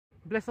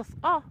Bless us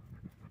all.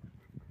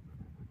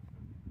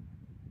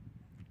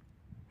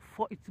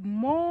 For it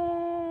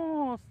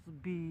must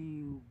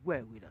be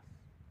well with us.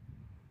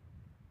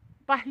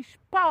 By his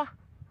power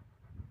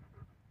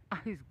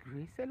and his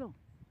grace alone.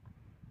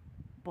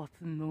 But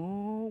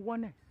no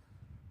one else.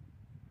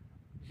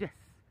 Yes,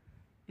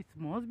 it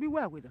must be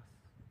well with us.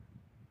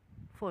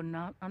 For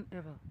now and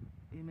ever.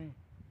 Amen.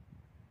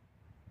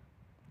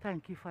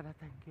 Thank you, Father.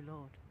 Thank you,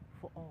 Lord,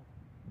 for all.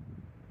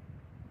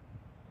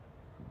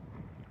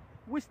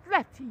 We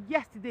slept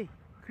yesterday,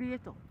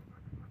 Creator.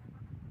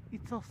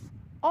 It was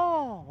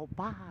all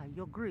by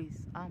your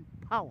grace and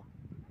power.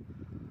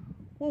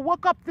 We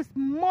woke up this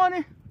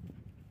morning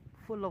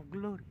full of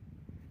glory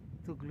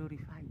to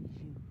glorify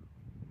you.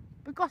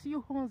 Because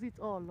you own it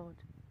all, Lord.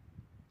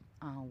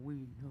 And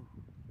we know.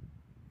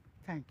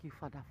 Thank you,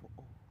 Father, for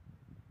all.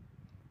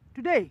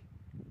 Today,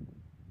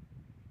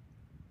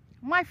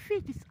 my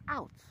feet is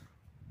out.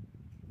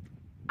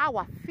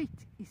 Our feet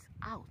is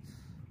out.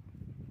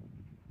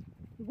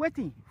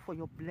 Waiting for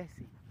your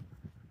blessing,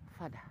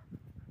 Father.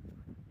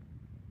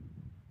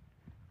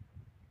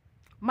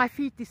 My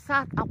feet is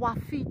out, our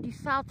feet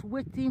is out,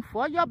 waiting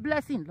for your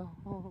blessing,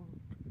 Lord.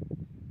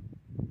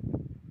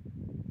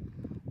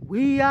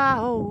 We are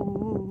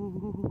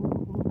all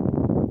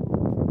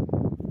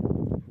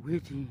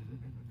waiting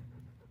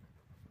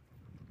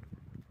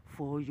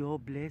for your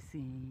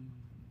blessing,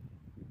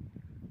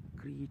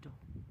 Creator.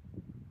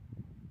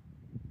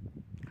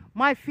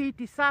 My feet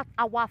is out,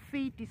 our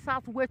feet is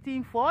out,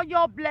 waiting for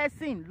your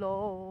blessing,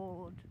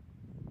 Lord.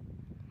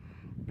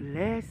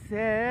 Bless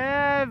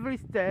every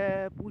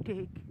step we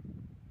take.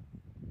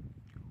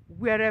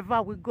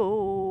 Wherever we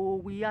go,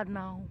 we are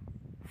now.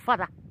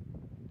 Father,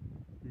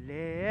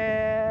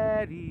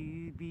 let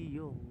it be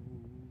yours.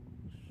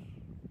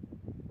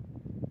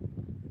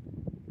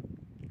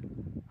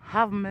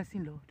 Have mercy,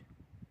 Lord.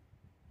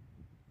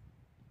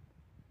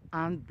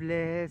 And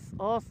bless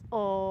us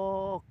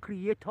all,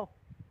 Creator.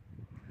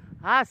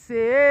 I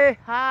say,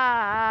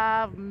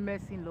 have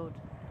mercy, Lord.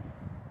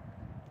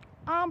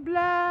 And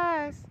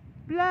bless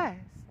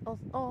us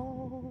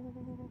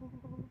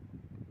all.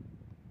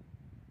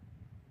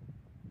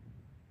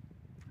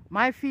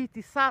 My feet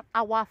is out,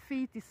 our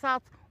feet is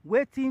out,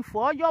 waiting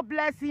for your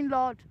blessing,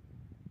 Lord.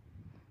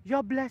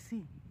 Your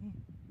blessing.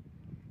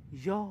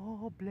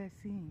 Your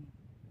blessing.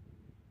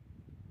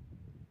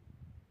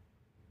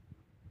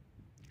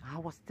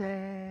 Our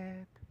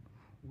step,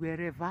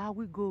 wherever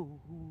we go,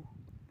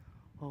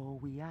 oh,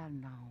 we are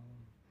now.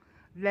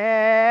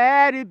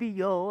 Let it be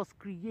yours,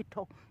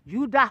 Creator.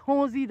 You that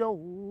owns it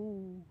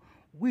all.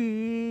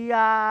 We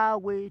are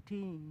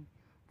waiting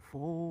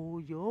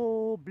for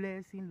your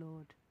blessing,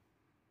 Lord.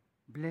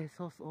 Bless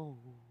us all,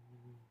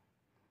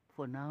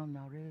 for now and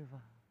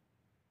forever.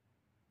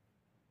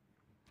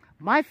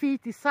 My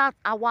feet is out,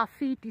 our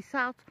feet is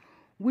out.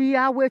 We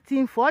are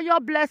waiting for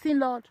your blessing,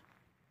 Lord.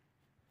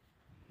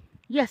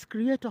 Yes,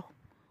 Creator.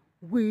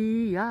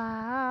 We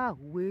are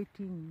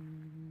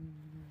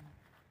waiting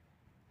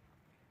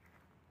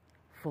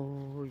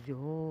for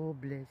your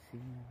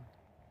blessing.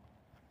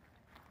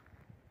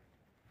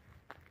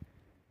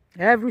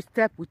 Every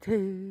step we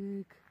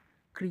take,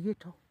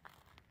 Creator,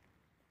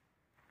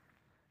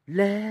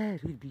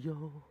 let it be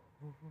yours.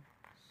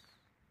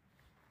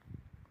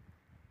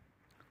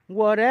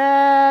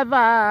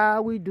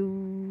 Whatever we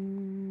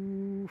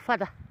do,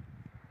 Father,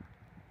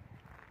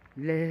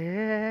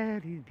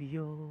 let it be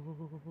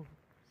yours.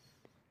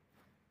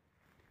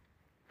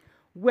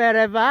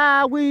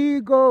 Wherever we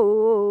go,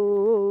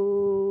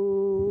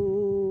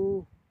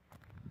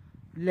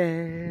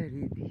 let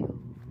it be yours.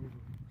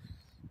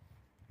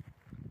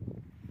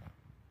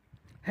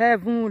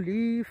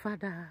 Heavenly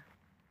Father,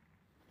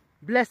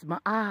 bless my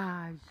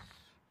eyes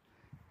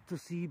to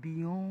see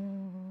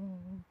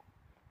beyond.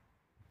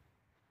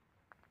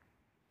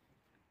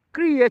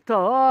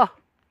 Creator,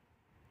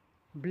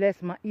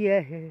 bless my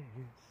ears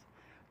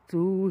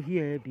to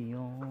hear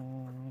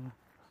beyond.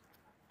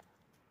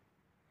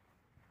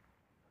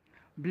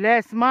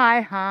 Bless my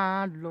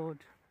hand,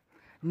 Lord,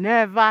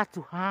 never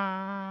to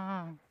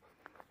harm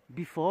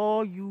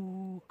before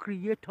you,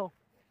 Creator.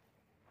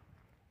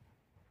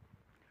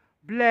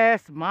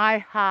 Bless my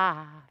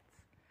heart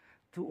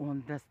to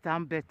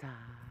understand better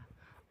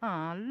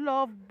and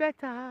love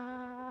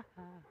better.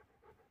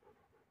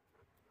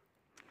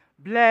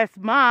 Bless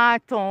my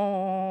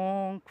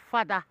tongue,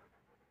 Father,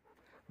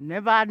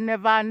 never,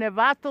 never,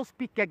 never to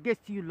speak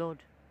against you,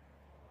 Lord.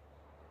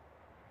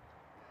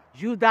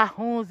 You that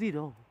owns it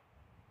all.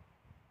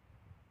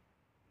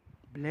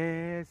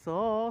 Bless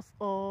us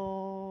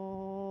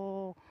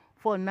all,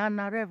 for none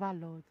are ever,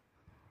 Lord.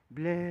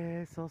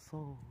 Bless us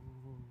all.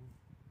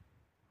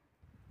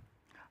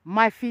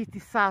 My feet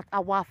is out,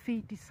 our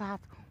feet is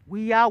out.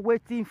 We are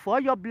waiting for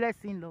your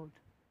blessing, Lord.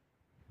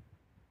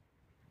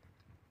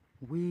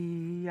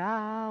 We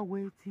are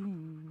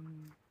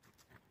waiting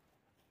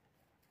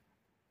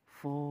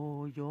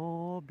for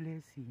your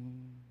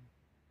blessing.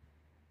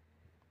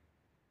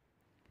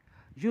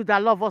 You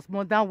that love us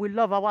more than we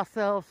love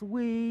ourselves,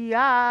 we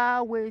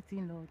are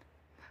waiting, Lord.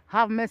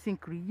 Have mercy,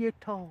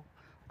 Creator.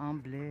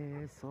 and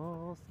bless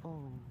us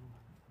all.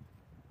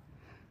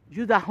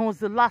 You that owns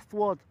the last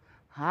word,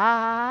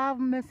 have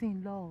mercy,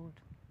 Lord,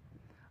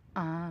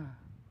 and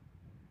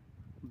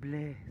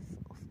bless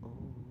us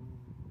all.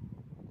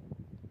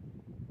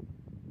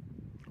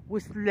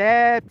 We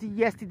slept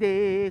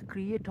yesterday,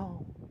 Creator.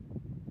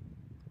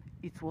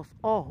 It was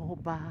all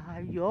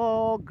by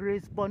your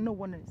grace, but no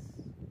one else.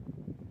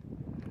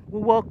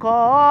 We woke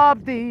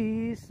up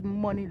this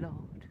morning, Lord.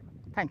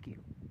 Thank you.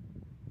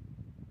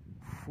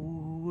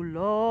 Full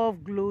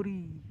of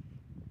glory.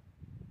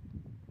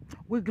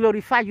 We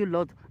glorify you,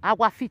 Lord.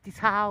 Our feet is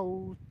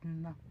out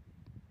now.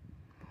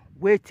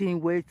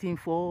 Waiting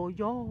for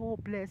your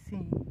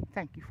blessing.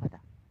 Thank you,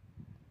 Father.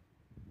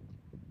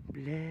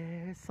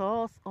 Bless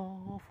us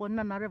all for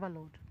Nana River,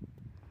 Lord.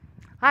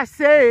 I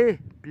say,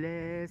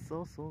 bless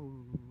us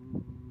all.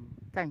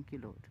 Thank you,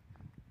 Lord.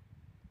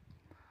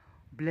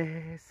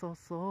 Bless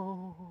us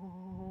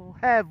all,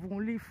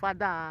 Heavenly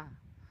Father.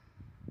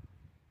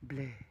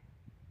 Bless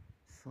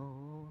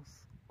us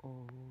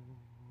all.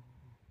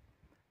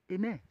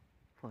 Amen.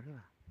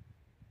 Forever.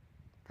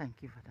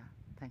 Thank you, Father.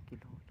 Thank you,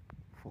 Lord,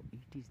 for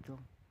it is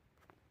done.